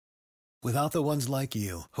Without the ones like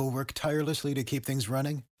you, who work tirelessly to keep things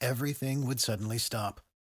running, everything would suddenly stop.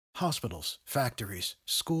 Hospitals, factories,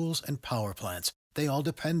 schools, and power plants, they all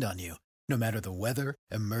depend on you. No matter the weather,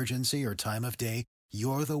 emergency, or time of day,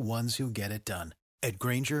 you're the ones who get it done. At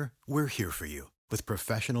Grainger, we're here for you with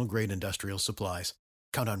professional-grade industrial supplies.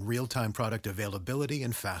 Count on real-time product availability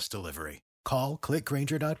and fast delivery. Call,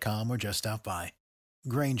 clickgrainger.com, or just stop by.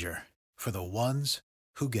 Grainger, for the ones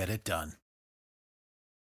who get it done.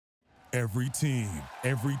 Every team,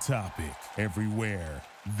 every topic, everywhere.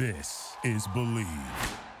 This is Believe.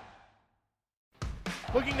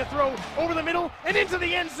 Looking to throw over the middle and into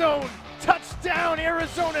the end zone. Touchdown,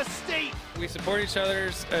 Arizona State. We support each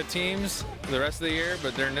other's teams the rest of the year,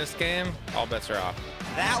 but during this game, all bets are off.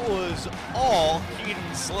 That was all Kedon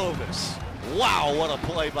Slovis. Wow, what a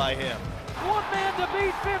play by him. One man to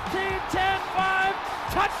beat, 15, 10, 5.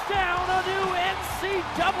 Touchdown, a new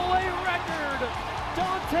NCAA record.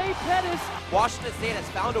 Dante Pettis. Washington State has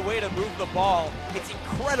found a way to move the ball. It's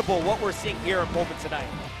incredible what we're seeing here in Pullman tonight.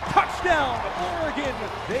 Touchdown, Oregon.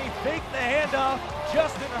 They fake the handoff.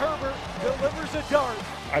 Justin Herbert delivers a dart.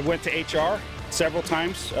 I went to HR several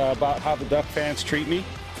times about how the Duck fans treat me.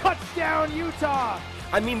 Touchdown, Utah.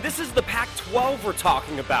 I mean, this is the Pac-12 we're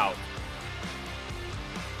talking about.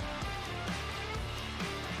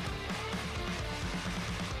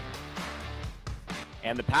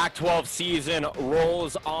 And the Pac-12 season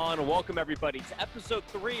rolls on. Welcome, everybody, to episode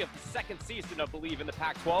 3 of the second season of Believe in the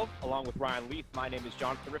Pac-12. Along with Ryan Leaf, my name is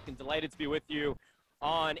Jonathan Rifkin. Delighted to be with you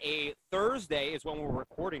on a Thursday is when we're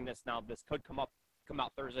recording this now. This could come out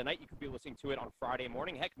Thursday night. You could be listening to it on Friday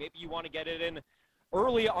morning. Heck, maybe you want to get it in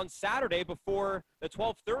early on Saturday before the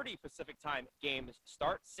 12:30 Pacific time games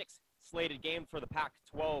start. 6 slated games for the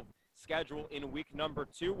Pac-12 schedule in week number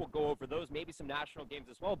 2. We'll go over those, maybe some national games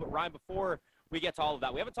as well. But Ryan, before we get to all of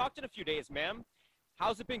that, we haven't talked in a few days, ma'am.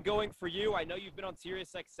 How's it been going for you? I know you've been on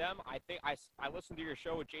SiriusXM. I think I listened to your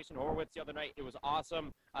show with Jason Horowitz the other night. It was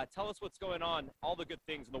awesome. Tell us what's going on, all the good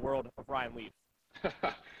things in the world of Ryan Leaf.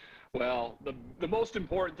 Well, the most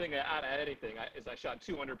important thing out of anything is I shot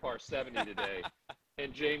 200 par 70 today.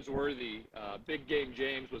 And James Worthy, Big Game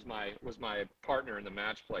James, was my partner in the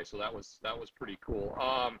match play, so that was pretty cool.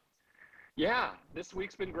 Yeah, this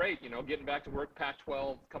week's been great. You know, getting back to work,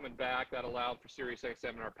 Pac-12 coming back, that allowed for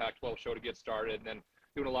SiriusXM and our Pac-12 show to get started, and then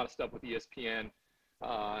doing a lot of stuff with ESPN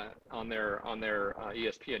on their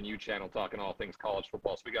ESPNU channel, talking all things college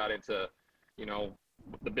football. So we got into, you know,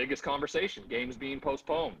 the biggest conversation: games being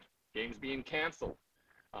postponed, games being canceled.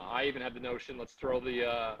 I even had the notion, let's throw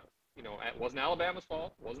the it wasn't Alabama's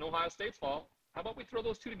fault, it wasn't Ohio State's fault. How about we throw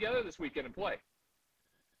those two together this weekend and play?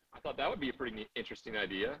 I thought that would be a pretty interesting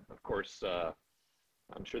idea. Of course,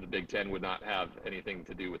 I'm sure the Big Ten would not have anything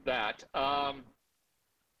to do with that.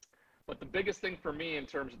 But the biggest thing for me in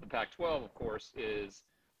terms of the Pac-12, of course, is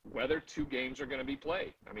whether 2 games are going to be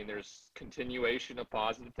played. I mean, there's continuation of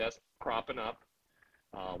positive tests cropping up,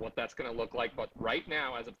 what that's going to look like. But right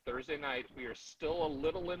now, as of Thursday night, we are still a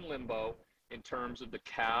little in limbo in terms of the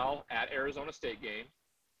Cal at Arizona State game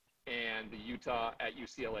and the Utah at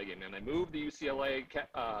UCLA game. And they moved the UCLA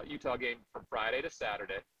Utah game from Friday to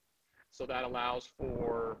Saturday. So that allows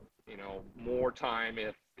for, you know, more time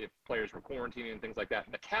if players were quarantining and things like that.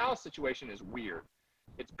 And the Cal situation is weird.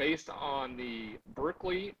 It's based on the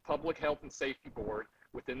Berkeley Public Health and Safety Board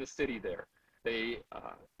within the city there. They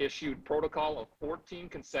issued protocol of 14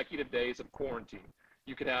 consecutive days of quarantine.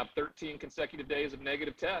 You could have 13 consecutive days of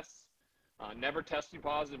negative tests, never testing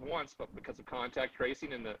positive once, but because of contact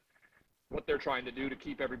tracing and what they're trying to do to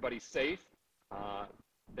keep everybody safe,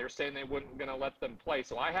 they're saying they weren't going to let them play.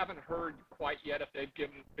 So I haven't heard quite yet if they've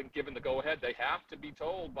been given the go-ahead. They have to be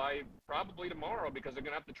told by probably tomorrow, because they're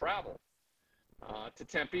going to have to travel to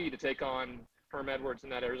Tempe to take on Herm Edwards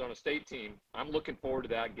and that Arizona State team. I'm looking forward to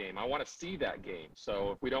that game. I want to see that game.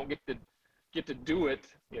 So if we don't get to do it,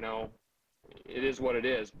 you know, it is what it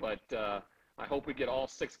is. But I hope we get all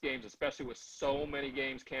 6 games, especially with so many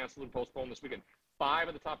games canceled and postponed this weekend. 5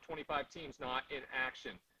 of the top 25 teams not in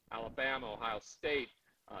action: Alabama, Ohio State,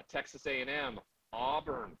 Texas A&M,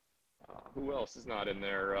 Auburn. Who else is not in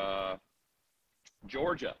there?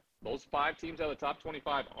 Georgia. Those 5 teams out of the top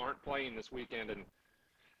 25 aren't playing this weekend, and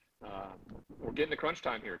we're getting to crunch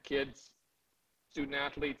time here. Kids, student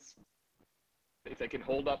athletes, if they can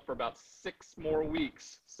hold up for about 6 more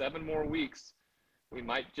weeks, 7 more weeks, we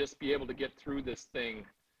might just be able to get through this thing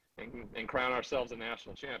and crown ourselves a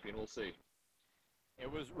national champion. We'll see.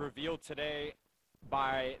 It was revealed today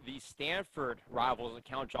by the Stanford Rivals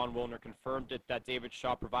account. John Wilner confirmed it, that David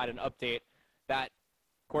Shaw provided an update that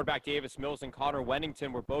quarterback Davis Mills and Connor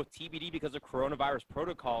Wennington were both TBD because of coronavirus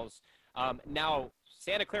protocols. Now,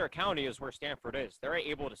 Santa Clara County is where Stanford is. They're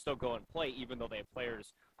able to still go and play even though they have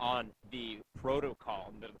players on the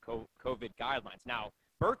protocol, the COVID guidelines. Now,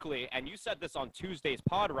 Berkeley, and you said this on Tuesday's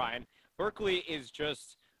pod, Ryan, Berkeley is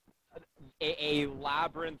just a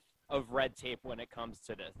labyrinth of red tape when it comes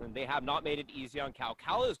to this, and they have not made it easy on Cal.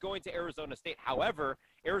 Cal is going to Arizona State. However,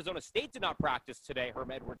 Arizona State did not practice today, Herm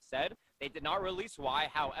Edwards said. They did not release why.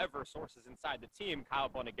 However, sources inside the team, Kyle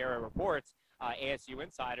Bonagera reports, ASU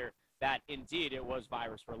Insider, that indeed it was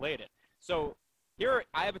virus related. So here,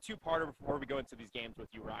 I have a two-parter before we go into these games with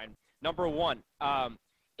you, Ryan. Number one,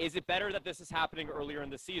 is it better that this is happening earlier in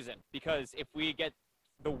the season? Because if we get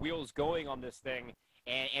the wheels going on this thing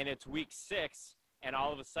and it's week 6, and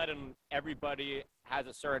all of a sudden everybody has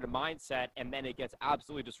a certain mindset, and then it gets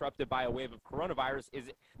absolutely disrupted by a wave of coronavirus.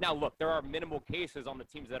 Now, look, there are minimal cases on the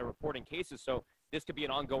teams that are reporting cases, so this could be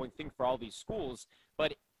an ongoing thing for all these schools.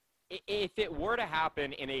 But if it were to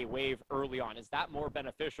happen in a wave early on, is that more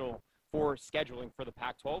beneficial for scheduling for the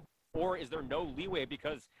Pac-12? Or is there no leeway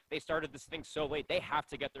because they started this thing so late, they have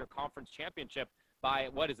to get their conference championship by,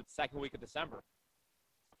 the second week of December?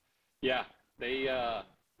 Yeah,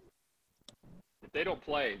 if they don't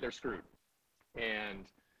play, they're screwed. And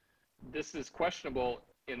this is questionable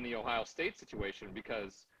in the Ohio State situation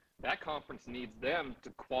because that conference needs them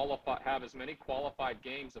to have as many qualified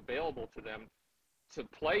games available to them to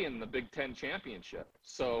play in the Big Ten championship.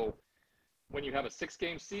 So when you have a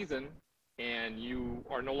 6-game season and you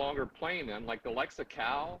are no longer playing them, like the likes of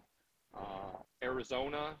Cal,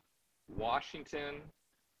 Arizona, Washington,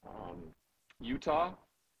 Utah,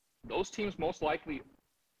 those teams most likely,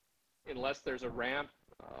 unless there's a run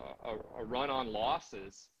on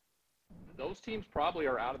losses, those teams probably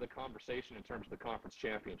are out of the conversation in terms of the conference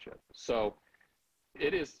championship. So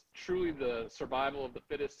it is truly the survival of the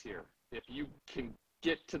fittest here. If you can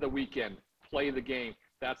get to the weekend, play the game,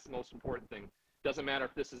 that's the most important thing. Doesn't matter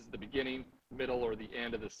if this is the beginning, middle, or the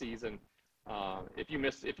end of the season.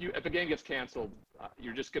 If a game gets canceled,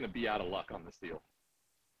 you're just going to be out of luck on this deal.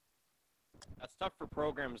 That's tough for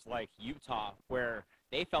programs like Utah, where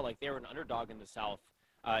they felt like they were an underdog in the South,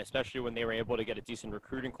 especially when they were able to get a decent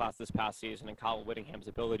recruiting class this past season, and Kyle Whittingham's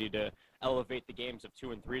ability to elevate the games of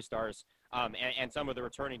 2 and 3 stars, and some of the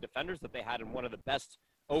returning defenders that they had in one of the best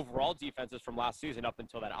overall defenses from last season up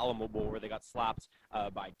until that Alamo Bowl where they got slapped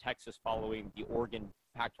by Texas following the Oregon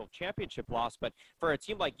Pac-12 championship loss. But for a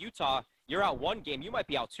team like Utah, you're out 1 game, you might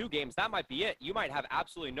be out 2 games, that might be it. You might have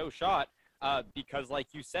absolutely no shot because, like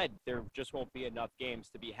you said, there just won't be enough games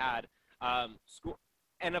to be had.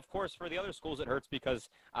 And, of course, for the other schools, it hurts because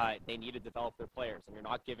they need to develop their players, and you're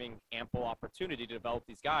not giving ample opportunity to develop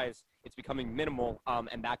these guys. It's becoming minimal,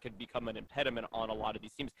 and that could become an impediment on a lot of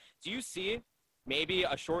these teams. Do you see maybe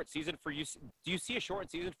a short season for you? Do you see a short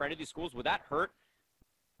season for any of these schools? Would that hurt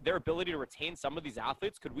their ability to retain some of these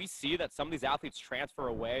athletes? Could we see that some of these athletes transfer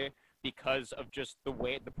away because of just the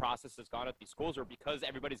way the process has gone at these schools, or because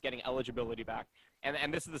everybody's getting eligibility back?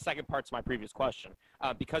 And this is the second part to my previous question.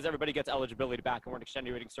 Because everybody gets eligibility back and we're in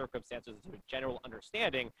extenuating circumstances, to a general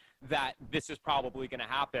understanding that this is probably going to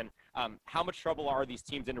happen, how much trouble are these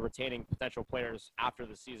teams into retaining potential players after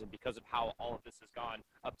the season because of how all of this has gone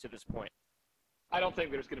up to this point? I don't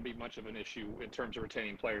think there's going to be much of an issue in terms of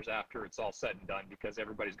retaining players after it's all said and done because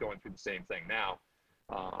everybody's going through the same thing now.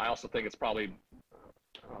 I also think it's probably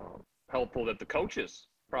helpful that the coaches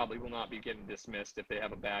probably will not be getting dismissed if they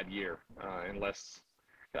have a bad year, unless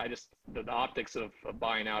the optics of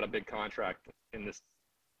buying out a big contract in this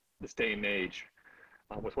day and age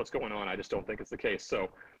with what's going on, I just don't think it's the case. So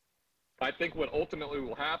I think what ultimately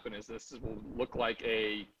will happen is this will look like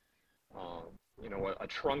a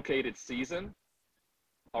truncated season,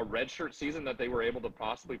 a redshirt season that they were able to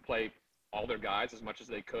possibly play all their guys as much as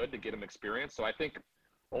they could to get them experience. So I think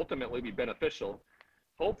ultimately be beneficial.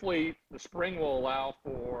 Hopefully the spring will allow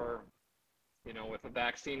for, if a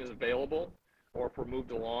vaccine is available or if we're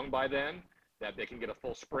moved along by then, that they can get a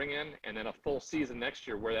full spring in and then a full season next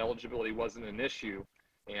year where eligibility wasn't an issue.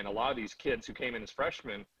 And a lot of these kids who came in as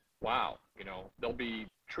freshmen, they'll be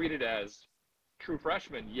treated as true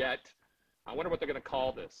freshmen, yet I wonder what they're going to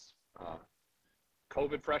call this.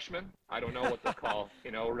 COVID freshmen? I don't know what they'll call,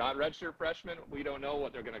 not redshirt freshmen. We don't know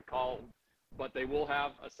what they're going to call, but they will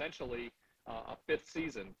have essentially a 5th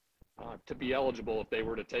season to be eligible if they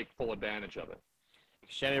were to take full advantage of it.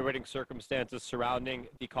 Extenuating circumstances surrounding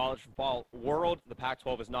the college football world. The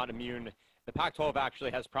Pac-12 is not immune. The Pac-12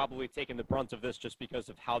 actually has probably taken the brunt of this just because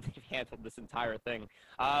of how they've handled this entire thing.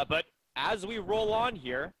 But as we roll on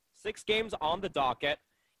here, 6 games on the docket.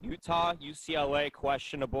 Utah, UCLA,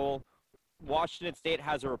 questionable. Washington State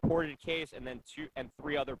has a reported case, and then 2 and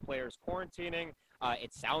 3 other players quarantining.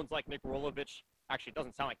 It sounds like Nick Rolovich, actually it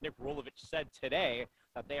doesn't sound like Nick Rolovich said today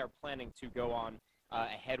that they are planning to go on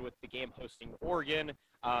ahead with the game hosting Oregon,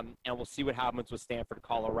 and we'll see what happens with Stanford,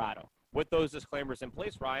 Colorado. With those disclaimers in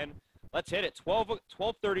place, Ryan, let's hit it.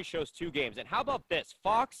 12:30 shows 2 games. And how about this?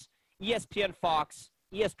 Fox, ESPN Fox,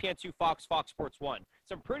 ESPN2 Fox, Fox Sports 1.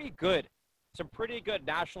 Some pretty good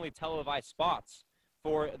nationally televised spots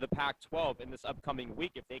for the Pac-12 in this upcoming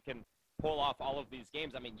week if they can pull off all of these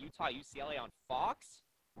games. I mean, Utah, UCLA on Fox?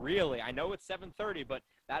 Really? I know it's 7:30, but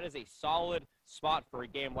that is a solid spot for a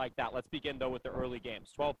game like that. Let's begin, though, with the early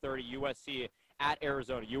games. 12:30, USC at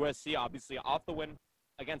Arizona. USC, obviously, off the win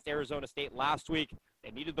against Arizona State last week.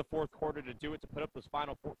 They needed the fourth quarter to do it, to put up those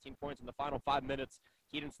final 14 points in the final 5 minutes.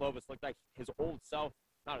 Kedon Slovis looked like his old self.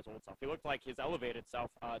 Not his old self. He looked like his elevated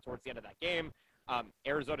self towards the end of that game.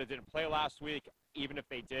 Arizona didn't play last week. Even if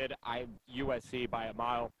they did, I'm USC by a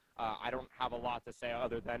mile. I don't have a lot to say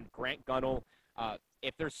other than Grant Gunnell.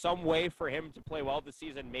 If there's some way for him to play well this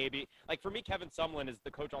season, maybe. Like, for me, Kevin Sumlin is the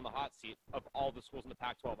coach on the hot seat of all the schools in the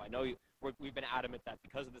Pac-12. I know we've been adamant that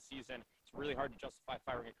because of the season, it's really hard to justify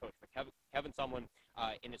firing a coach. But Kevin Sumlin,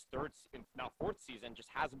 in his fourth season, just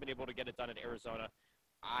hasn't been able to get it done at Arizona.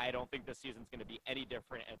 I don't think this season's going to be any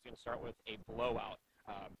different, and it's going to start with a blowout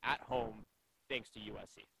at home, thanks to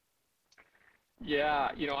USC. Yeah,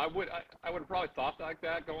 I would have probably thought like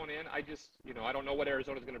that going in. I just, I don't know what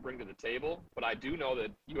Arizona's going to bring to the table, but I do know that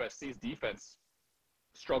USC's defense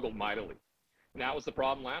struggled mightily. And that was the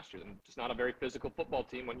problem last year. Just not a very physical football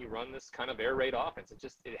team when you run this kind of air raid offense.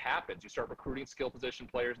 It happens. You start recruiting skill position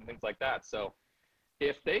players and things like that. So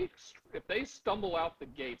if they stumble out the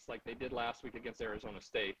gates like they did last week against Arizona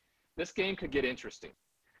State, this game could get interesting.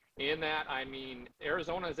 In that, I mean,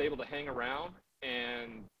 Arizona is able to hang around,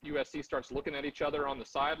 and USC starts looking at each other on the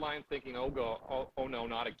sideline thinking, oh no,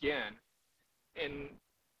 not again. And,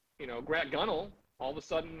 Grant Gunnell all of a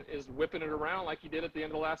sudden is whipping it around like he did at the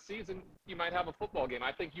end of last season. You might have a football game.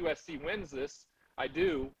 I think USC wins this. I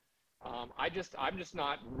do. I'm just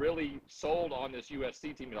not really sold on this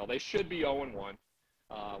USC team at all. They should be 0-1,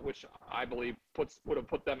 which I believe would have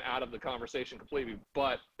put them out of the conversation completely.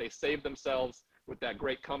 But they saved themselves with that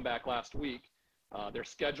great comeback last week. Their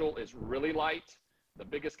schedule is really light. The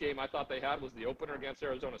biggest game I thought they had was the opener against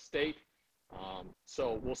Arizona State.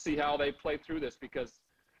 So we'll see how they play through this, because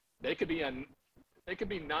they could be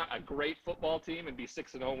not a great football team and be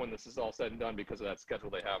 6-0 when this is all said and done because of that schedule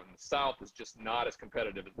they have. And the South is just not as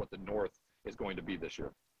competitive as what the North is going to be this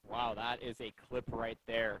year. Wow, that is a clip right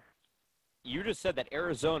there. You just said that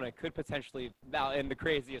Arizona could potentially, now in the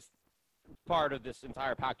craziest part of this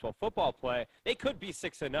entire Pac-12 football play, they could be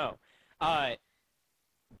 6-0.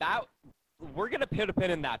 That we're going to put a pin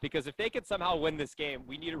in that, because if they could somehow win this game,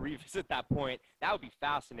 we need to revisit that point. That would be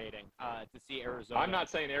fascinating to see Arizona. I'm not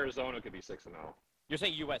saying Arizona could be 6-0. You're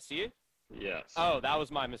saying USC? Yes. Oh, that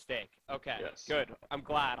was my mistake. Okay, yes. Good. I'm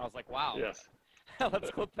glad. I was like, wow. Yes.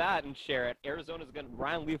 Let's clip that and share it.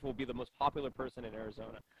 Ryan Leaf will be the most popular person in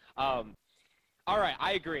Arizona. All right,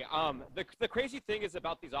 I agree. The crazy thing is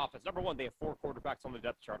about these offenses. Number one, they have 4 quarterbacks on the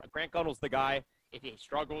depth chart. Grant Gunnell's the guy. If he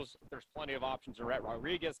struggles, there's plenty of options. Rhett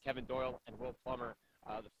Rodriguez, Kevin Doyle, and Will Plummer,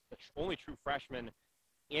 the only true freshman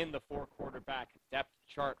in the 4 quarterback depth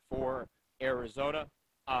chart for Arizona.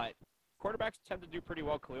 Quarterbacks tend to do pretty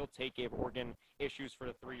well. Khalil Tate gave Oregon issues for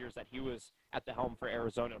the 3 years that he was at the helm for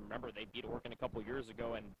Arizona. Remember, they beat Oregon a couple years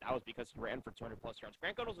ago, and that was because he ran for 200-plus yards.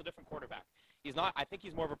 Grant Gunnell's a different quarterback. He's not. I think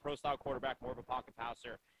he's more of a pro-style quarterback, more of a pocket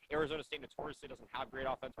passer. Arizona State notoriously doesn't have great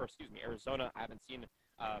offense. Arizona, I haven't seen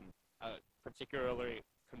a particularly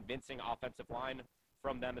convincing offensive line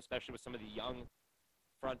from them, especially with some of the young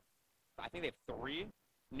front. I think they have 3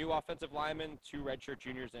 new offensive linemen, 2 redshirt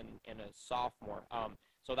juniors, and a sophomore.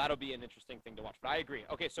 So that'll be an interesting thing to watch. But I agree.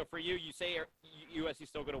 Okay, so for you say USC's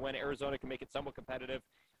still going to win. Arizona can make it somewhat competitive.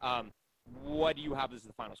 What do you have as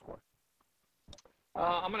the final score?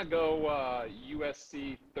 I'm going to go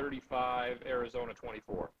USC 35, Arizona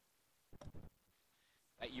 24.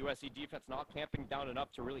 That USC defense not clamping down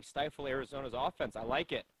enough to really stifle Arizona's offense. I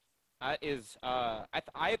like it. That is,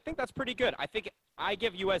 I think that's pretty good. I think I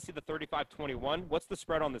give USC the 35-21. What's the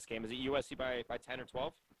spread on this game? Is it USC by 10 or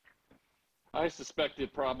 12? I suspect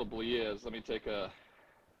it probably is. Let me take have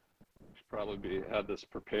this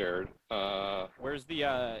prepared. Where's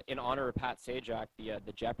the, in honor of Pat Sajak,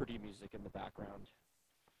 the Jeopardy music in the background?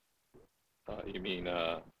 You mean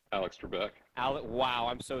Alex Trebek? Wow,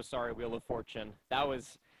 I'm so sorry, Wheel of Fortune.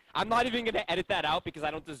 I'm not even going to edit that out because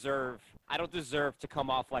I don't deserve to come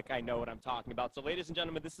off like I know what I'm talking about. So, ladies and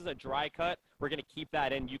gentlemen, this is a dry cut. We're going to keep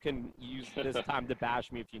that in. You can use this time to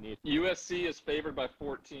bash me if you need. USC is favored by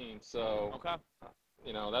 14, so okay.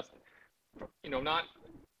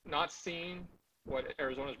 not seeing what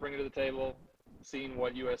Arizona's bringing to the table, seeing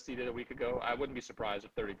what USC did a week ago, I wouldn't be surprised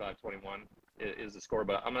if 35-21 is the score.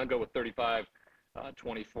 But I'm going to go with 35-24.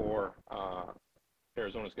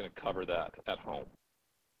 Arizona's going to cover that at home.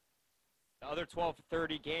 The other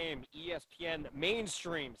 12:30 game, ESPN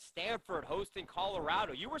mainstream, Stanford hosting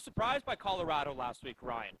Colorado. You were surprised by Colorado last week,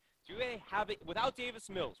 Ryan. Do they have it without Davis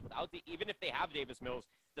Mills? Even if they have Davis Mills,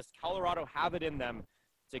 does Colorado have it in them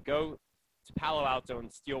to go to Palo Alto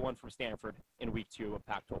and steal one from Stanford in week 2 of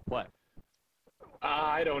Pac-12 play?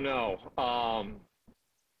 I don't know,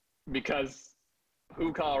 because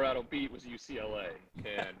who Colorado beat was UCLA,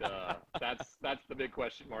 and that's the big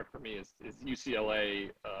question mark for me. Is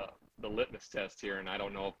UCLA the litmus test here? And I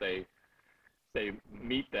don't know if they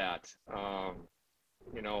meet that.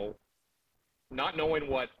 Not knowing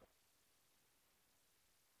what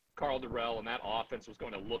Carl Durrell and that offense was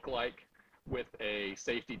going to look like with a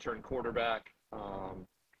safety turn quarterback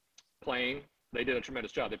playing, they did a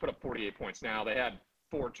tremendous job. They put up 48 points. Now they had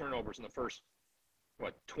 4 turnovers in the first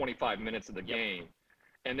 25 minutes of the game,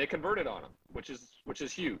 and they converted on them, which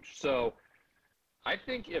is huge. So I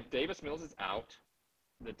think if Davis Mills is out,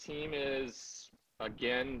 the team is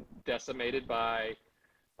again decimated by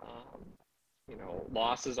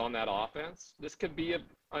losses on that offense. This could be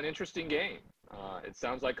an interesting game. It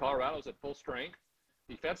sounds like Colorado's at full strength.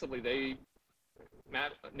 Defensively,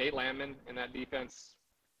 Nate Landman and that defense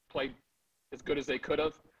played as good as they could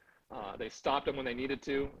have. They stopped them when they needed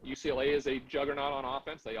to. UCLA is a juggernaut on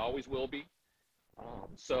offense. They always will be.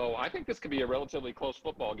 So I think this could be a relatively close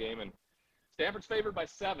football game. And Stanford's favored by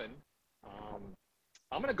 7.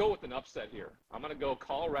 I'm going to go with an upset here. I'm going to go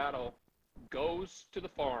Colorado goes to the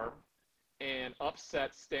farm and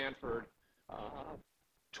upset Stanford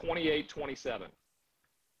 28-27.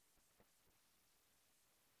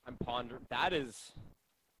 I'm pondering. That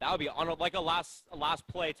would be on like a last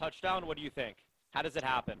play touchdown. What do you think? How does it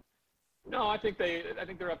happen? No, I think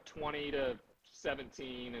they're up 20-17,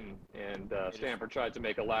 and Stanford tried to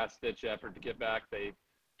make a last-ditch effort to get back. They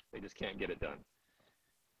just can't get it done.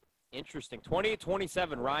 Interesting.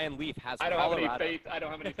 28-27. Ryan Leaf has I don't Colorado. have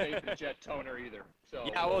any faith in Jet Toner either. So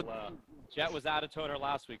yeah, Jet was out of toner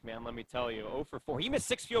last week, man. Let me tell you, 0 for 4. He missed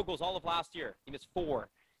 6 field goals all of last year. He missed 4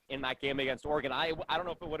 in that game against Oregon. I don't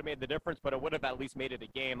know if it would have made the difference, but it would have at least made it a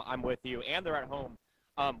game. I'm with you, and they're at home.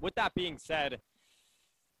 With that being said,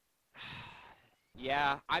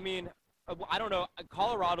 yeah, I mean, I don't know.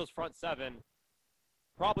 Colorado's front 7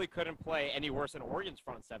 probably couldn't play any worse than Oregon's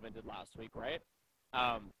front 7 did last week, right?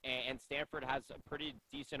 And Stanford has a pretty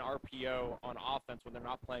decent RPO on offense when they're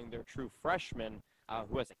not playing their true freshman,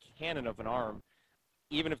 who has a cannon of an arm,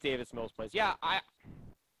 even if Davis Mills plays. Yeah, I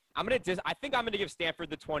think I'm gonna give Stanford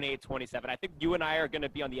the 28-27. I think you and I are gonna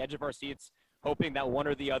be on the edge of our seats, hoping that one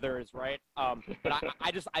or the other is right. But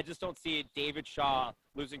I just don't see David Shaw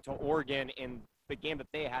losing to Oregon in the game that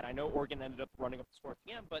they had. I know Oregon ended up running up the score at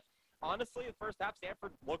the end, but honestly, the first half,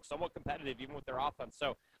 Stanford looked somewhat competitive even with their offense.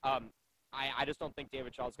 So I just don't think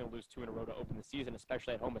David Shaw is going to lose 2 in a row to open the season,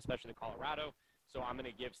 especially at home, especially in Colorado. So I'm going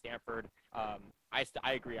to give Stanford. I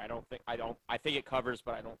agree. I think it covers,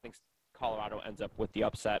 but I don't think Colorado ends up with the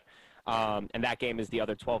upset. And that game is the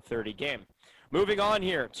other 12:30 game. Moving on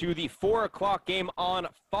here to the 4 o'clock game on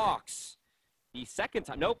Fox. The second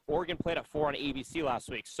time, Oregon played at 4 on ABC last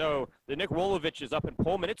week. So the Nick Rolovich is up in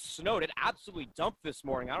Pullman. It snowed. It absolutely dumped this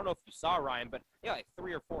morning. I don't know if you saw, Ryan, but yeah, like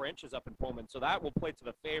 3 or 4 inches up in Pullman. So that will play to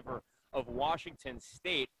the favor of Washington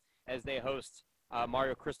State as they host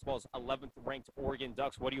Mario Cristobal's 11th ranked Oregon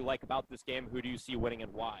Ducks. What do you like about this game? Who do you see winning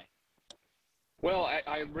and why? Well,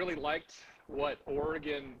 I really liked what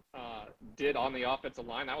Oregon did on the offensive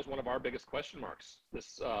line. That was one of our biggest question marks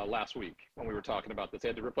this last week when we were talking about this. They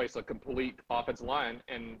had to replace a complete offensive line,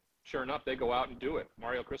 and sure enough, they go out and do it.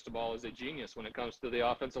 Mario Cristobal is a genius when it comes to the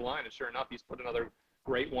offensive line, and sure enough, he's put another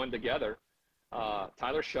great one together.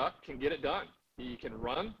 Tyler Shuck can get it done. He can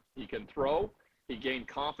run. He can throw. He gained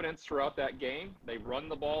confidence throughout that game. They run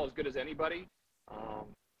the ball as good as anybody.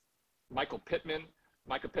 Michael Pittman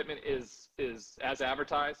is as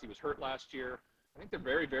advertised. He was hurt last year. I think they're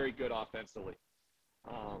very, very good offensively.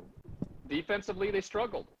 Defensively, they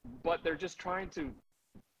struggled, but they're just trying to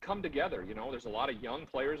come together. There's a lot of young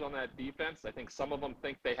players on that defense. I think some of them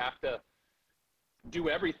think they have to do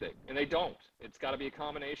everything, and they don't. It's got to be a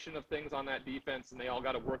combination of things on that defense, and they all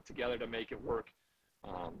got to work together to make it work.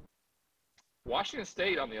 Washington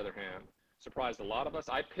State, on the other hand, surprised a lot of us.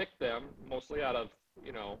 I picked them mostly out of,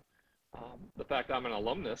 the fact I'm an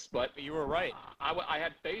alumnus, but you were right. I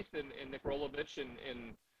had faith in Nick Rolovich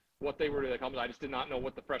and what they were to accomplish. I just did not know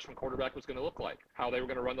what the freshman quarterback was going to look like, how they were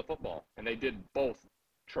going to run the football, and they did both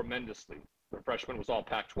tremendously. The freshman was all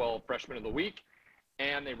Pac-12 freshman of the week,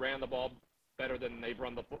 and they ran the ball better than they've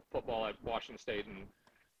run the football at Washington State in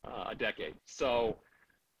a decade. So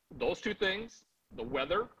those two things, the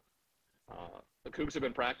weather, the Cougs have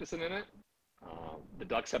been practicing in it. The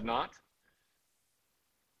Ducks have not.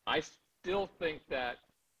 I still think that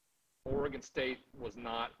Oregon State was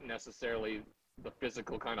not necessarily the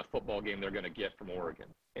physical kind of football game they're going to get from Oregon.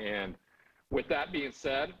 And with that being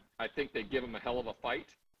said, I think they give them a hell of a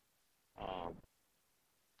fight.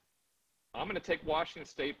 I'm going to take Washington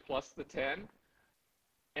State plus the 10,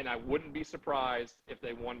 and I wouldn't be surprised if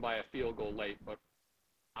they won by a field goal late. But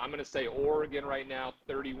I'm going to say Oregon right now,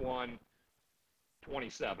 31-27.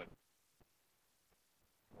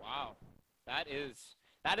 Wow. That is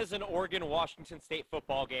an Oregon-Washington State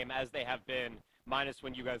football game, as they have been, minus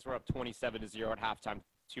when you guys were up 27-0 at halftime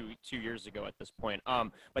two years ago at this point.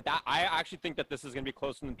 But I actually think that this is going to be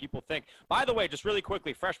closer than people think. By the way, just really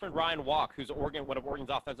quickly, freshman Ryan Walk, who's one of Oregon's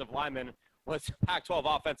offensive linemen, was Pac-12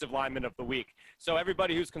 offensive lineman of the week. So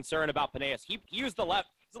everybody who's concerned about Peneias, he's the left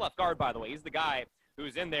guard, by the way. He's the guy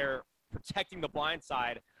who's in there protecting the blind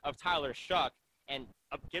side of Tyler Shuck and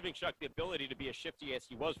giving Shuck the ability to be as shifty as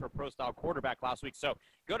he was for a pro-style quarterback last week. So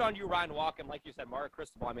good on you, Ryan Walk, and like you said, Mario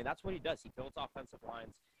Cristobal. I mean, that's what he does. He builds offensive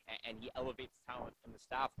lines, and he elevates talent in the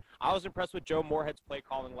staff. I was impressed with Joe Moorhead's play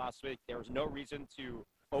calling last week. There was no reason to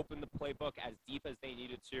open the playbook as deep as they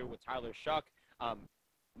needed to with Tyler Shuck.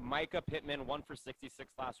 Micah Pittman, 1 for 66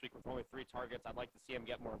 last week with only 3 targets. I'd like to see him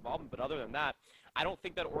get more involvement. But other than that, I don't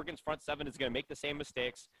think that Oregon's front seven is going to make the same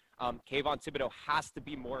mistakes. Kayvon Thibodeau has to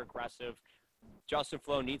be more aggressive. Justin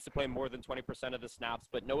Flo needs to play more than 20% of the snaps,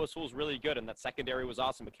 but Noah Sewell's really good, and that secondary was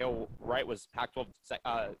awesome. Mikhail Wright was Pac-12,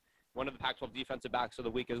 one of the Pac-12 defensive backs of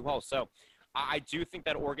the week as well. So I do think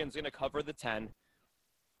that Oregon's going to cover the 10.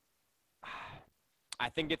 I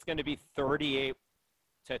think it's going to be 38-27.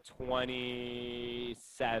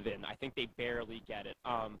 I think they barely get it.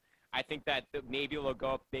 I think that maybe they'll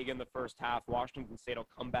go up big in the first half. Washington State will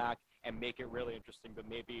come back and make it really interesting, but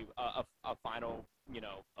maybe a final,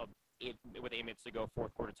 with 8 minutes to go,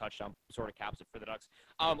 fourth quarter touchdown sort of caps it for the Ducks.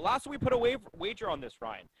 Last week we put a wager on this,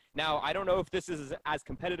 Ryan. Now, I don't know if this is as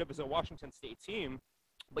competitive as a Washington State team,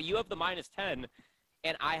 but you have the -10,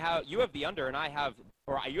 and you have the under, and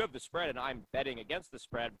you have the spread, and I'm betting against the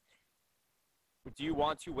spread. Do you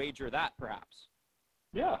want to wager that, perhaps?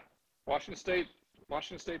 Yeah, Washington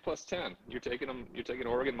State plus 10. You're taking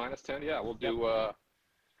Oregon -10. Yeah, we'll do. Yep.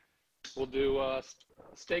 We'll do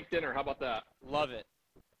steak dinner. How about that? Love it.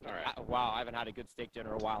 All right. Wow, I haven't had a good steak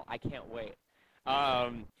dinner in a while. I can't wait.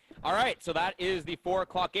 All right, so that is the 4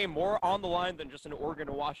 o'clock game. More on the line than just an Oregon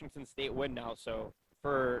or Washington State win now. So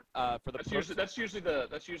for the that's usually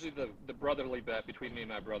the brotherly bet between me and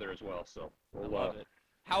my brother as well. So I love it.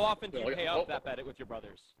 How often do you pay up that bet with your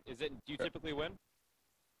brothers? Do you typically win?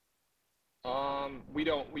 We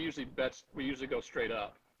don't. We usually go straight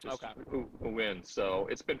up. Just okay. Who wins? So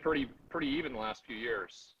it's been pretty even the last few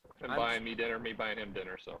years. Him buying me dinner, me buying him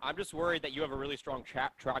dinner. So I'm just worried that you have a really strong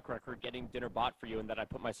track record getting dinner bought for you, and that I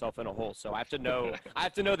put myself in a hole. So I have to know. I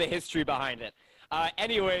have to know the history behind it.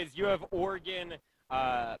 Anyways, you have Oregon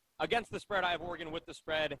against the spread. I have Oregon with the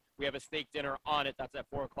spread. We have a steak dinner on it. That's at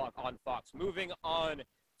 4 o'clock on Fox. Moving on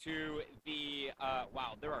to the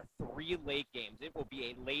there are 3 late games. It will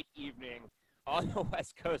be a late evening on the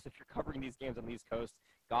West Coast. If you're covering these games on the East Coast,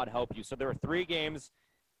 God help you. So there are 3 games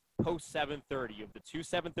post 7:30. You have the 2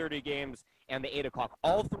 7:30 games and the 8 o'clock.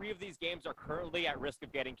 All 3 of these games are currently at risk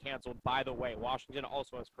of getting canceled. By the way, Washington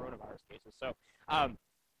also has coronavirus cases. So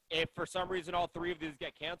if for some reason all 3 of these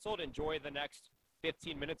get canceled, enjoy the next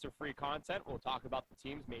 15 minutes of free content. We'll talk about the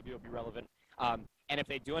teams. Maybe it'll be relevant. And if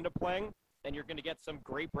they do end up playing, then you're going to get some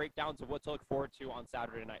great breakdowns of what to look forward to on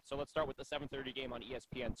Saturday night. So let's start with the 7:30 game on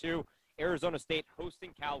ESPN2. Arizona State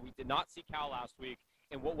hosting Cal. We did not see Cal last week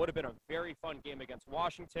in what would have been a very fun game against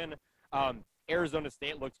Washington. Arizona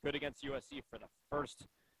State looked good against USC for the first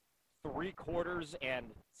 3 quarters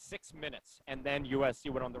and 6 minutes, and then USC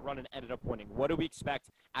went on the run and ended up winning. What do we expect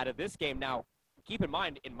out of this game? Now, keep in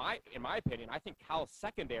mind, in my opinion, I think Cal's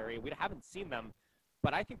secondary, we haven't seen them,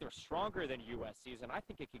 but I think they're stronger than USC's, and I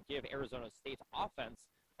think it could give Arizona State's offense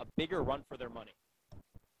a bigger run for their money.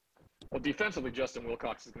 Well, defensively, Justin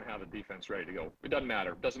Wilcox is going to have a defense ready to go. It doesn't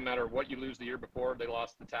matter. It doesn't matter what you lose the year before. They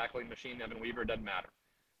lost the tackling machine, Evan Weaver. It doesn't matter.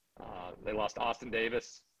 They lost Ashton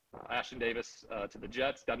Davis to the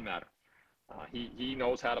Jets. Doesn't matter. He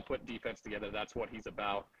knows how to put defense together. That's what he's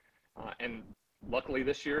about. And luckily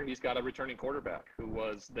this year, he's got a returning quarterback who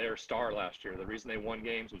was their star last year. The reason they won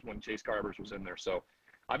games was when Chase Garbers was in there. So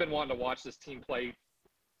I've been wanting to watch this team play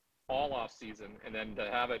all off season, and then to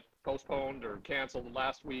have it postponed or canceled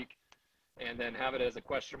last week, and then have it as a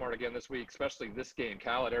question mark again this week, especially this game,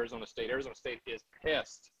 Cal at Arizona State. Arizona State is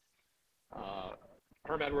pissed.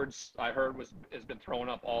 Herm Edwards, I heard, has been thrown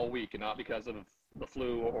up all week, and not because of the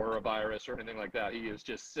flu or a virus or anything like that. He is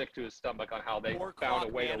just sick to his stomach on how they found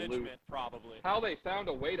a way to lose. Probably. How they found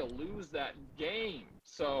a way to lose that game.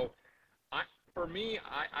 So,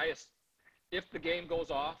 if the game goes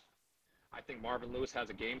off, I think Marvin Lewis has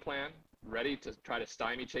a game plan ready to try to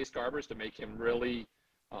stymie Chase Garbers to make him really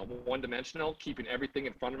one-dimensional, keeping everything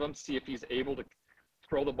in front of him, see if he's able to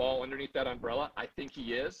throw the ball underneath that umbrella. I think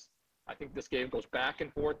he is. I think this game goes back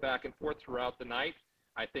and forth throughout the night.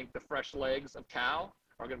 I think the fresh legs of Cal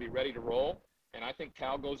are going to be ready to roll, and I think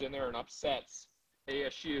Cal goes in there and upsets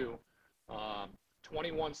ASU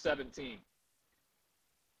 21-17.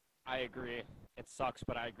 I agree. It sucks,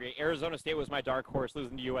 but I agree. Arizona State was my dark horse.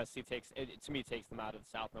 Losing to USC takes them out of the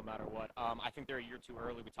South no matter what. I think they're a year too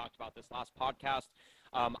early. We talked about this last podcast.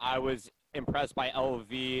 I was impressed by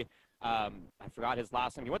LV. I forgot his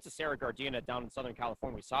last name. He went to Sarah Gardena down in Southern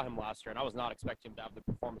California. We saw him last year, and I was not expecting him to have the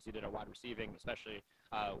performance he did at wide receiving, especially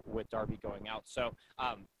with Darby going out. So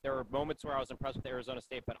there were moments where I was impressed with Arizona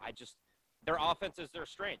State, but their offense is their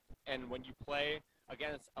strength. And when you play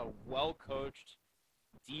against a well-coached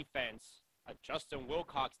defense, a Justin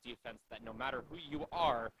Wilcox defense that no matter who you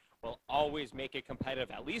are will always make it competitive,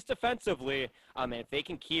 at least defensively. And if they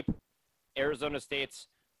can keep Arizona State's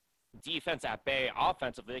defense at bay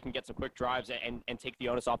offensively, they can get some quick drives and take the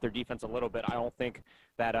onus off their defense a little bit. I don't think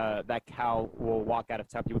that Cal will walk out of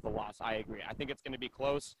Tempe with a loss. I agree. I think it's going to be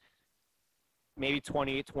close. Maybe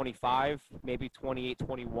 28-25, maybe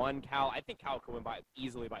 28-21. Cal, I think Cal could win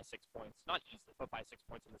easily by 6 points. Not easily, but by 6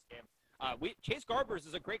 points in this game. Chase Garbers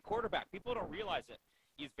is a great quarterback. People don't realize it.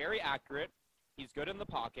 He's very accurate. He's good in the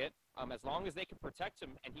pocket. As long as they can protect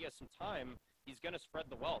him and he has some time, he's going to spread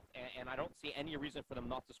the wealth. And I don't see any reason for them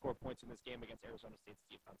not to score points in this game against Arizona State's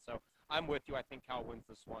defense. So I'm with you. I think Cal wins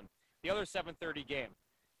this one. The other 7:30 game,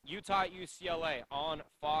 Utah at UCLA on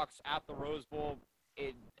Fox at the Rose Bowl.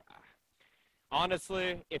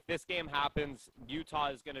 Honestly, if this game happens, Utah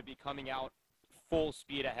is going to be coming out full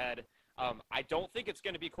speed ahead. I don't think it's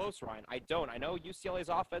going to be close, Ryan. I don't. I know UCLA's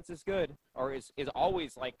offense is good, or is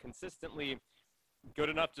always like consistently good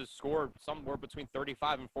enough to score somewhere between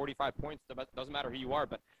 35 and 45 points. Doesn't matter who you are,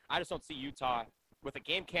 but I just don't see Utah, with a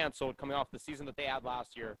game canceled coming off the season that they had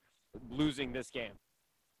last year, losing this game.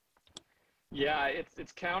 Yeah,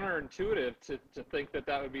 it's counterintuitive to think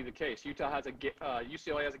that would be the case. UCLA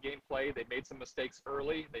has a game play. They made some mistakes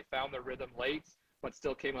early. They found their rhythm late, but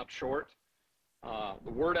still came up short.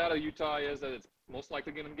 The word out of Utah is that it's most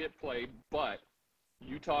likely going to get played, but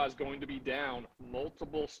Utah is going to be down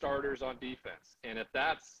multiple starters on defense. And if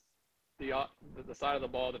that's the side of the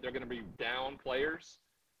ball that they're going to be down players,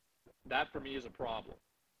 that for me is a problem.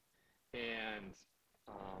 And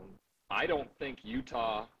I don't think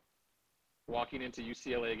Utah, walking into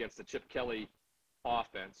UCLA against the Chip Kelly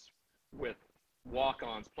offense with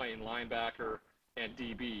walk-ons playing linebacker and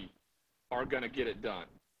DB, are going to get it done.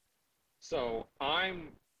 So I'm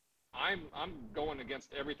going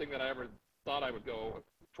against everything that I ever thought I would go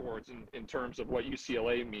towards in terms of what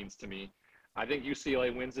UCLA means to me. I think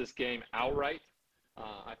UCLA wins this game outright.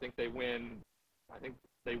 I think they win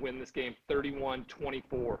this game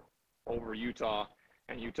 31-24 over Utah,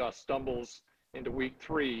 and Utah stumbles into week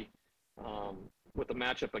 3 with a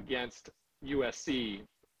matchup against USC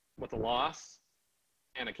with a loss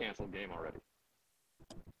and a canceled game already.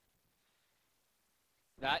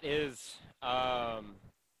 That is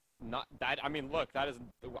not that. I mean, look, that is.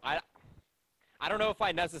 I don't know if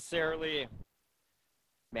I necessarily.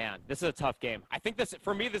 Man, this is a tough game. I think this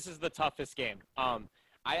is the toughest game. I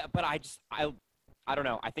don't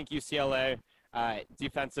know. I think UCLA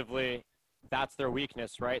defensively, that's their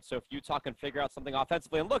weakness, right? So if Utah can figure out something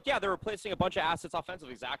offensively, and look, yeah, they're replacing a bunch of assets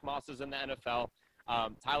offensively. Zach Moss is in the NFL.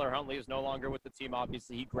 Tyler Huntley is no longer with the team.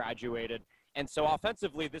 Obviously, he graduated. And so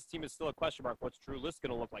offensively, this team is still a question mark. What's Drew List going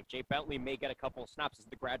to look like? Jay Bentley may get a couple of snaps as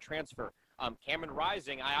the grad transfer. Cameron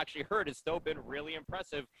Rising, I actually heard, has still been really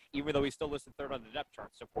impressive, even though he's still listed third on the depth chart.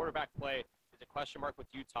 So quarterback play is a question mark with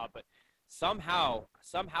Utah. But somehow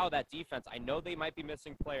that defense, I know they might be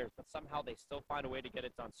missing players, but somehow they still find a way to get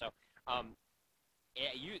it done. So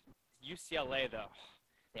UCLA, though,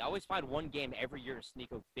 they always find one game every year to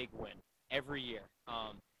sneak a big win. Every year.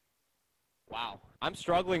 Wow. I'm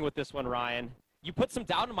struggling with this one, Ryan. You put some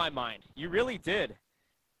doubt in my mind. You really did.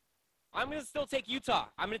 I'm going to still take Utah.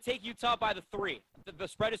 I'm going to take Utah by the 3. The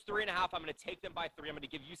spread is 3.5. I'm going to take them by 3. I'm going to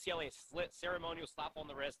give UCLA a ceremonial slap on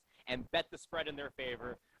the wrist and bet the spread in their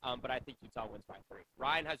favor. But I think Utah wins by 3.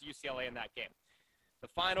 Ryan has UCLA in that game. The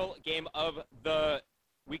final game of the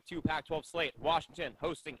Week 2 Pac-12 slate, Washington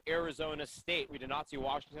hosting Arizona State. We did not see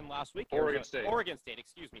Washington last week. Oregon State,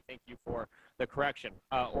 excuse me. Thank you for the correction.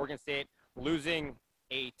 Oregon State losing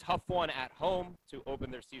a tough one at home to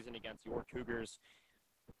open their season against your Cougars.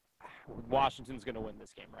 Washington's going to win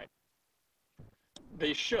this game, right?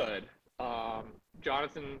 They should.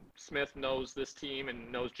 Jonathan Smith knows this team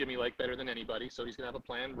and knows Jimmy Lake better than anybody, so he's going to have a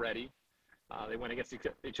plan ready. They went against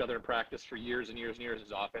each other in practice for years and years and years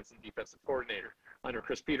as offensive and defensive coordinator under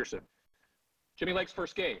Chris Peterson. Jimmy Lake's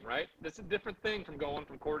first game, right? That's a different thing from going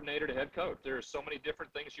from coordinator to head coach. There are so many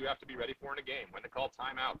different things you have to be ready for in a game. When to call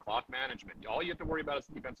timeout, clock management. All you have to worry about as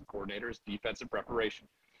a defensive coordinator is defensive preparation.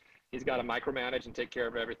 He's got to micromanage and take care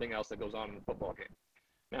of everything else that goes on in the football game.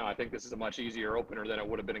 Now, I think this is a much easier opener than it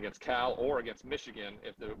would have been against Cal or against Michigan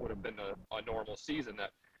if there would have been a normal season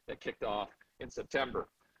that kicked off in September.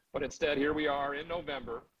 But instead, here we are in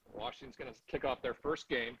November. Washington's going to kick off their first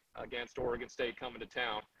game against Oregon State coming to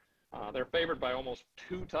town. They're favored by almost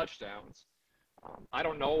 2 touchdowns. I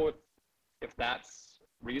don't know if that's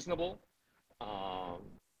reasonable.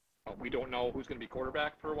 We don't know who's going to be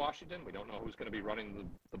quarterback for Washington. We don't know who's going to be running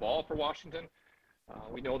the ball for Washington.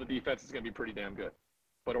 We know the defense is going to be pretty damn good.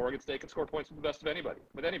 But Oregon State can score points with the best of anybody.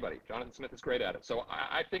 Jonathan Smith is great at it. So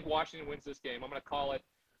I think Washington wins this game. I'm going to call it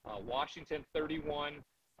Washington 31,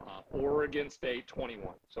 Oregon State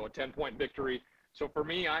 21. So a 10-point victory. So for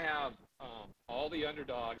me, I have all the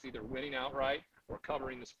underdogs either winning outright or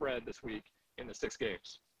covering the spread this week in the 6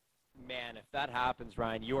 games. Man, if that happens,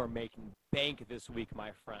 Ryan, you are making bank this week,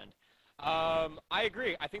 my friend. I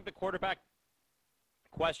agree. I think the quarterback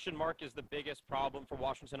question mark is the biggest problem for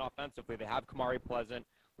Washington offensively. They have Kamari Pleasant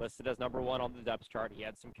listed as number 1 on the depth chart. He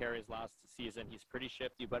had some carries last season. He's pretty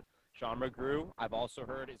shifty, but Sean McGrew, I've also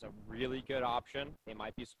heard, is a really good option. They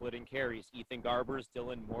might be splitting carries. Ethan Garbers,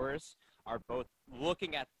 Dylan Morris are both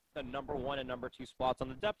looking at the number 1 and number 2 spots on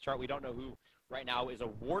the depth chart. We don't know who right now is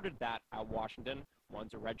awarded that at Washington.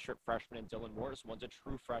 One's a redshirt freshman in Dylan Morris. One's a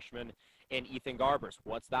true freshman in Ethan Garbers.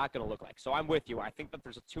 What's that going to look like? So I'm with you. I think that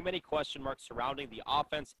there's too many question marks surrounding the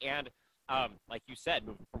offense and, like you said,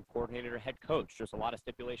 moving from coordinator to head coach. There's a lot of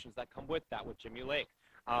stipulations that come with that with Jimmy Lake.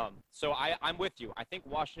 So I'm with you. I think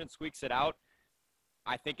Washington squeaks it out.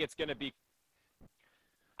 I think it's going to be –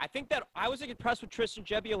 I think that I was impressed with Tristan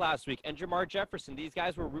Gebbia last week and Jamar Jefferson. These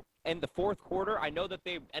guys were in the fourth quarter. I know that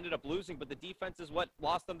they ended up losing, but the defense is what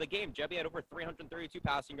lost them the game. Gebbia had over 332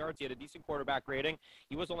 passing yards. He had a decent quarterback rating.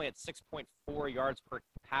 He was only at 6.4 yards per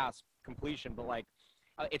pass completion, but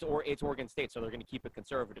it's Oregon State, so they're going to keep it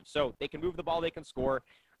conservative. So they can move the ball, they can score.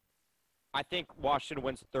 I think Washington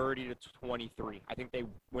wins 30-23. I think they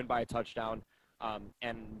win by a touchdown,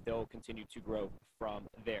 and they'll continue to grow from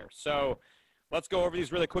there. So let's go over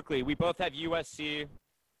these really quickly. We both have USC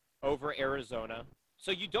over Arizona.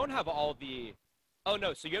 So you don't have all the – oh,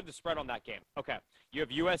 no, so you have the spread on that game. Okay. You have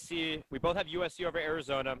USC. We both have USC over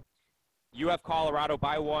Arizona. You have Colorado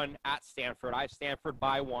by 1 at Stanford. I have Stanford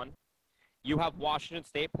by 1. You have Washington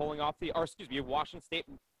State pulling off the – or excuse me, you have Washington State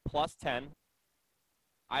plus 10.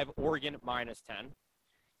 I have Oregon minus 10.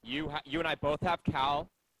 You and I both have Cal.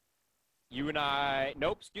 You and I –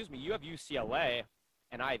 nope, excuse me. You have UCLA,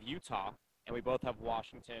 and I have Utah. And we both have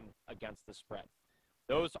Washington against the spread.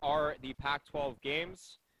 Those are the Pac-12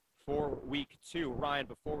 games for Week 2. Ryan,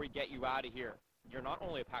 before we get you out of here, you're not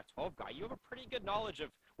only a Pac-12 guy, you have a pretty good knowledge of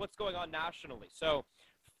what's going on nationally. So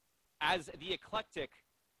as the eclectic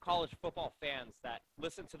college football fans that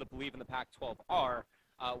listen to the Believe in the Pac-12 are,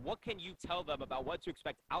 what can you tell them about what to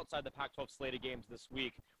expect outside the Pac-12 slate of games this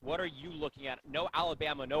week? What are you looking at? No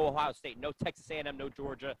Alabama, no Ohio State, no Texas A&M, no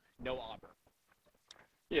Georgia, no Auburn.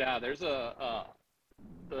 Yeah, there's the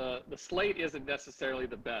slate isn't necessarily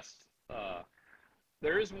the best.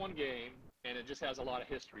 There is one game, and it just has a lot of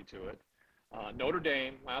history to it. Notre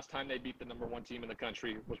Dame, last time they beat the number 1 team in the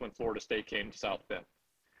country was when Florida State came to South Bend.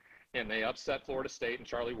 And they upset Florida State and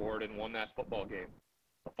Charlie Ward and won that football game.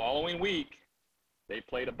 The following week, they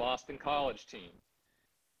played a Boston College team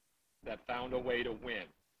that found a way to win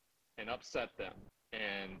and upset them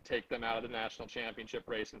and take them out of the national championship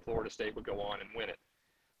race, and Florida State would go on and win it.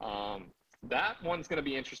 That one's going to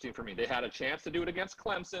be interesting for me. They had a chance to do it against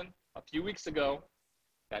Clemson a few weeks ago.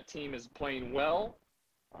 That team is playing well.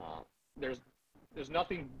 There's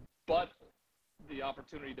nothing but the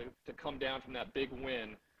opportunity to come down from that big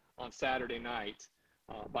win on Saturday night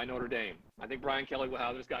by Notre Dame. I think Brian Kelly will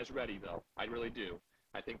have those guys ready, though. I really do.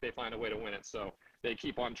 I think they find a way to win it. So they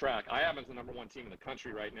keep on track. I have them as the number one team in the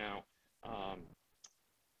country right now,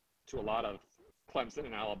 to a lot of Clemson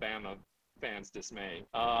and Alabama fans' dismay.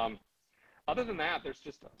 Other than that, there's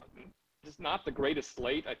just not the greatest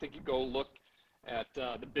slate. I think you go look at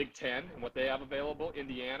the Big Ten and what they have available.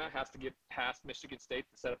 Indiana has to get past Michigan State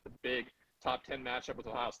to set up the big top 10 matchup with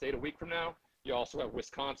Ohio State a week from now. You also have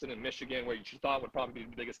Wisconsin and Michigan, where you thought would probably be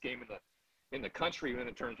the biggest game in the country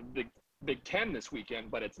in terms of Big Ten this weekend,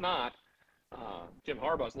 but it's not. Jim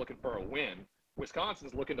Harbaugh's looking for a win.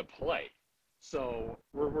 Wisconsin's looking to play. So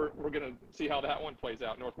we're going to see how that one plays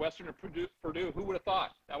out. Northwestern and Purdue, who would have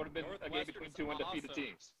thought? That would have been a game between two undefeated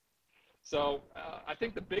teams. So I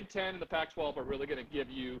think the Big Ten and the Pac-12 are really going to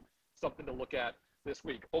give you something to look at this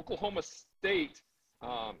week. Oklahoma State,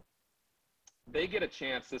 they get a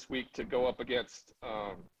chance this week to go up against,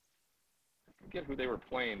 I forget who they were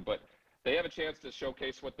playing, but they have a chance to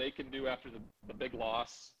showcase what they can do after the big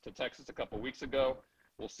loss to Texas a couple weeks ago.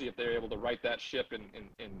 We'll see if they're able to right that ship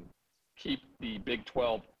and keep the Big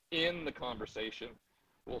 12 in the conversation.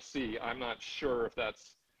 We'll see. I'm not sure if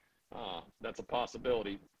that's a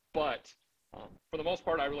possibility. But for the most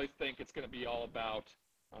part, I really think it's going to be all about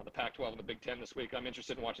the Pac-12 and the Big Ten this week. I'm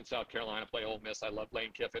interested in watching South Carolina play Ole Miss. I love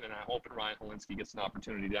Lane Kiffin, and I hope Ryan Helinski gets an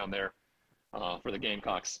opportunity down there for the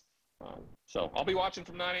Gamecocks. So I'll be watching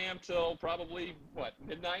from 9 a.m. till probably,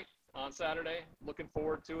 midnight on Saturday. Looking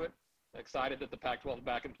forward to it. Excited that the Pac-12 is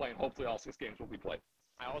back in play, and hopefully all 6 games will be played.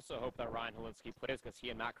 I also hope that Ryan Helinski plays because he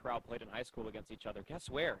and Matt Corral played in high school against each other. Guess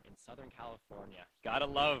where? In Southern California. Gotta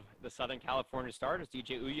love the Southern California starters.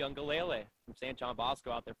 DJ Uyunglele from St. John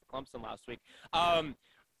Bosco out there for Clemson last week.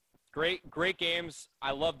 Great games.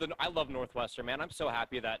 I love Northwestern, man. I'm so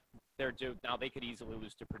happy that they're due. Now they could easily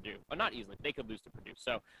lose to Purdue. Well, not easily. They could lose to Purdue.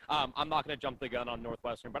 So I'm not going to jump the gun on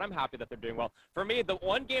Northwestern, but I'm happy that they're doing well. For me, the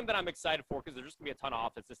one game that I'm excited for, because there's just going to be a ton of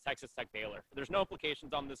offense, is Texas Tech Baylor. There's no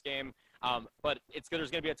implications on this game, but there's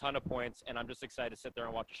going to be a ton of points, and I'm just excited to sit there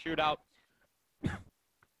and watch a shootout.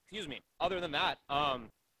 Excuse me. Other than that, I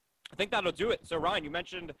think that'll do it. So, Ryan, you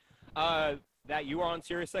mentioned that you are on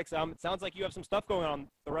SiriusXM. It sounds like you have some stuff going on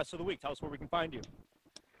the rest of the week. Tell us where we can find you.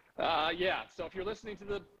 Yeah, so if you're listening to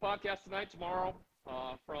the podcast tonight, tomorrow,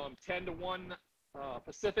 from 10 to 1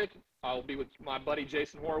 Pacific, I'll be with my buddy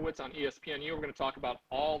Jason Horowitz on ESPNU. We're going to talk about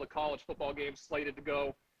all the college football games slated to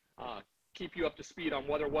go, keep you up to speed on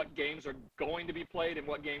what games are going to be played and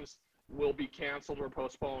what games will be canceled or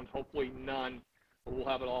postponed. Hopefully none, but we'll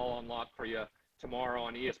have it all on lock for you tomorrow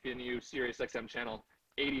on ESPNU, SiriusXM channel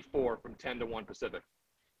 84 from 10 to 1 Pacific.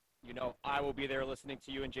 You know, I will be there listening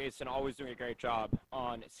to you and Jason, always doing a great job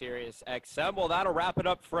on SiriusXM. Well, that'll wrap it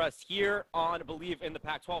up for us here on Believe in the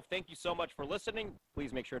Pac-12. Thank you so much for listening.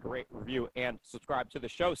 Please make sure to rate, review, and subscribe to the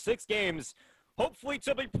show. 6 games, hopefully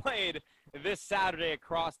to be played this Saturday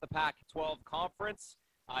across the Pac-12 conference.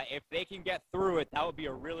 If they can get through it, that would be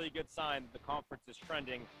a really good sign that the conference is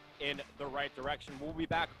trending in the right direction. We'll be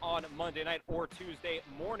back on Monday night or Tuesday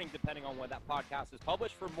morning, depending on when that podcast is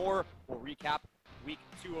published. For more, we'll recap Week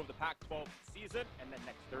 2 of the Pac-12 season, and then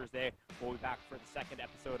next Thursday we'll be back for the second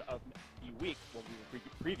episode of the week when we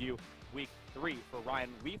will preview Week 3. For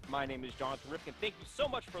Ryan Leaf, my name is Jonathan Rifkin. Thank you so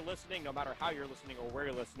much for listening, no matter how you're listening or where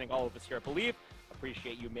you're listening. All of us here at Believe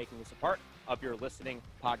appreciate you making this a part of your listening,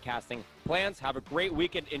 podcasting plans. Have a great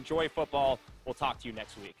weekend. Enjoy football. We'll talk to you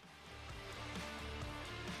next week.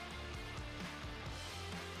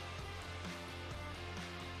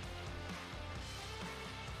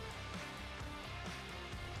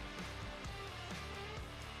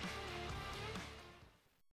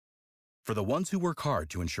 For the ones who work hard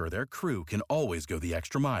to ensure their crew can always go the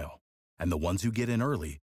extra mile, and the ones who get in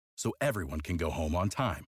early so everyone can go home on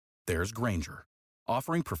time, there's Grainger,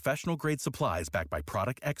 offering professional-grade supplies backed by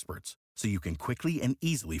product experts so you can quickly and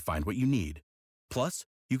easily find what you need. Plus,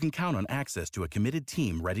 you can count on access to a committed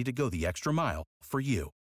team ready to go the extra mile for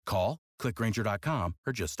you. Call, click Grainger.com,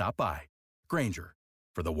 or just stop by. Grainger,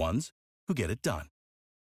 for the ones who get it done.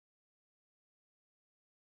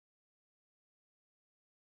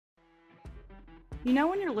 You know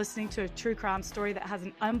when you're listening to a true crime story that has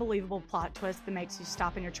an unbelievable plot twist that makes you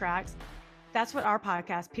stop in your tracks? That's what our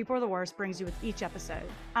podcast, People Are the Worst, brings you with each episode.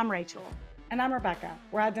 I'm Rachel. And I'm Rebecca.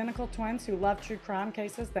 We're identical twins who love true crime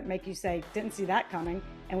cases that make you say, didn't see that coming,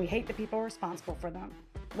 and we hate the people responsible for them.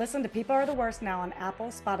 Listen to People Are the Worst now on Apple,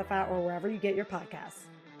 Spotify, or wherever you get your podcasts.